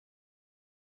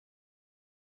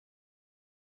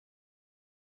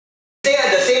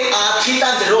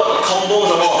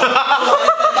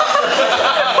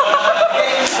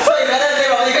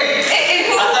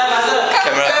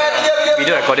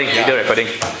recording. Yeah. Video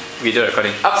recording. Video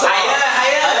recording. Upside.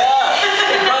 Higher.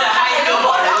 Got a high go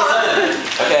for a reason.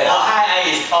 Okay. Our high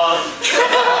eye is tall.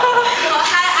 Our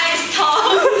high eye is tall.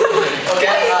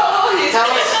 Okay.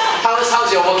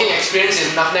 How's your working experience in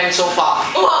Nuffnang so far?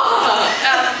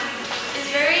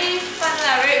 It's very fun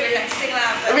lah, very relaxing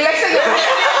lah. Relaxing.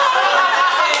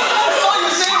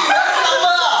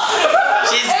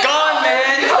 She's gone,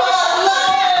 man.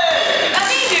 I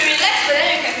mean, if you relax, but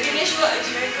then you can finish work,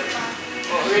 it's very good lah.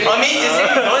 For me, you say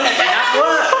you don't have enough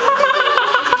work.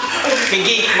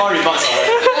 Pinky, more reports.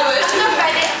 After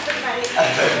Friday.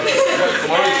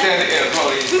 Tomorrow is 10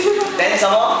 o'clock. Then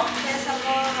some more? Then some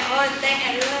more, I want to thank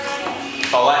everyone.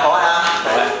 For what? For what?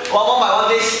 One by one,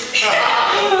 please.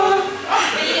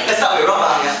 Let's start with Rob.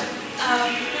 Rob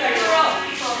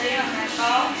for being on my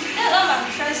call. Then a lot of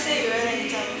my friends say you really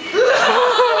enjoy. Go.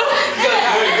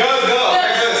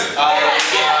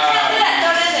 I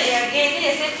told them that you're gay, then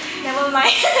they said, never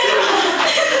mind.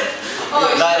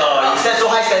 You set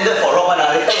so high standard for Rob. Later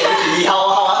we see how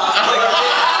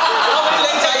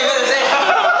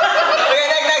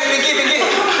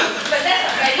But that's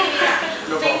not really me lah.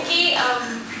 Pinky,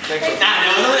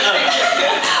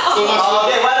 So much.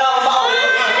 Okay, one round.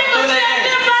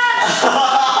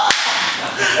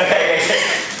 Okay.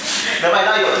 Never mind,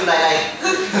 now you got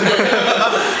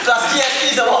 299. Plus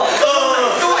GST some more.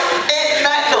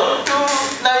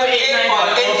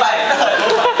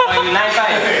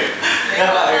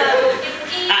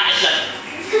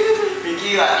 289.95.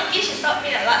 Pinky should taught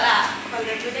me a lot lah for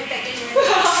the building package.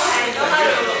 I know how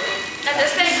to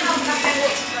understand how Nuffnang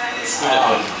works.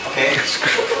 Okay.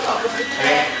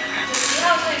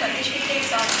 Now also you got teach me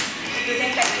things on the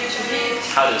building package.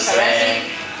 How to swear.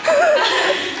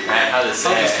 Right, how to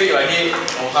How to speak like him.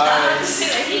 Oh, hi.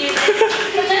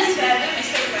 Sometimes when I make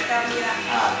mistake, you tell me lah.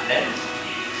 Then?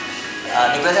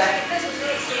 Nicholas, Because also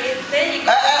they say, then you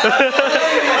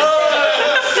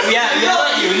we are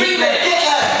not unique, man.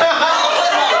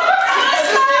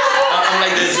 I'm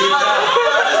like the zebra.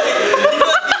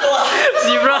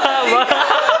 Zebra.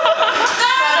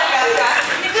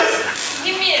 Because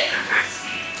give me a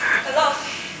lot of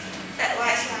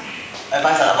advice lah.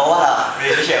 Advice about what?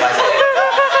 Relationship advice.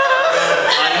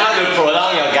 On how to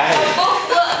prolong your guy.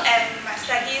 Both work and my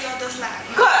studies, all those lah.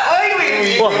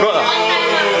 Wah, got ah.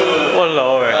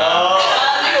 Walao eh.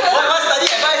 What study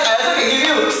advice I also can give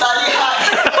you? Study hard.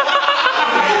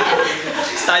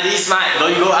 Study smart.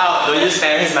 Don't go out. Don't use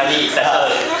parents' money. Settle.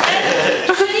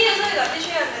 Study also you got teach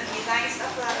me on the design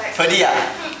stuff lah. Like Ferdy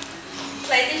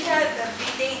like teach me the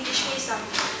breathing, teach me some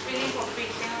really for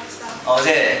breathing and stuff. Oh, is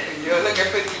it? You look at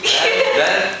Ferdy.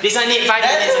 Then this one need 5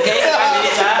 minutes, okay? 5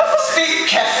 minutes, Speak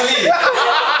carefully.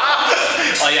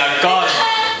 Oh, you're gone.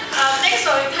 Thanks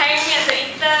for hiring me as an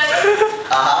intern.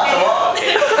 Some more?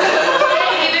 Then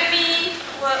giving me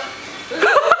work.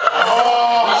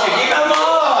 You should give her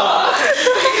more.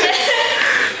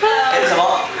 And some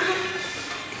more?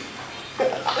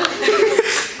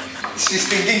 She's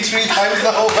thinking 3 times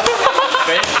now.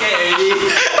 Very scared already.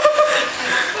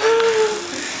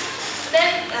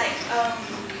 Then like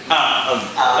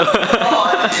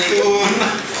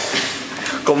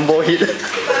Combo hit. but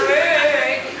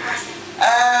very good person.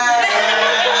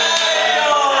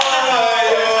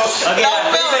 Okay,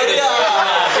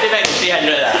 put it back to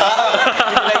 300 lah. Put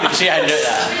it back to 300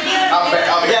 lah. Up back.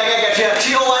 Yeah,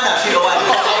 301 lah, 301.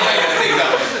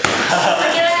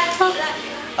 Okay lah.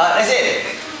 That's it.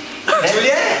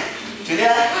 Julia?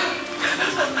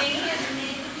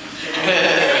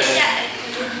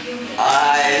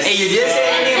 Hey, you didn't say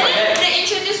anything about that. They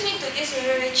introduced me to this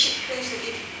very cheap place to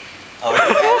eat. Oh,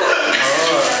 really?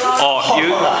 Oh,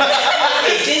 you.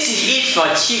 Hey, since she eats for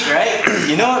cheap, right?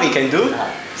 You know what we can do?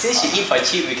 Since she eats for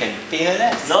cheap, we can pay her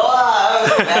less. No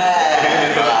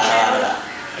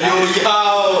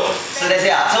So that's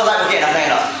it. So like okay, Nuffnang or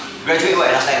not? Graduate work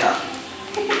at Nuffnang or not?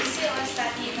 Still want to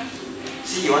study, you know.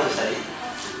 See, you want to study?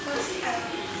 First, I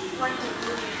want to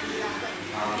do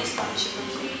this scholarship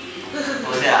also.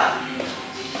 Oh, is it?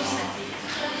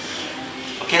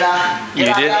 Okay lah. You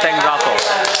didn't thank Rafa.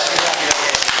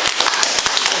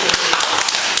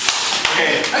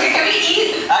 Okay, can we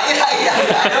eat?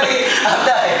 Yeah.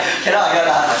 After I cannot.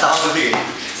 Somehow too big.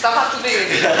 Stuff up to be.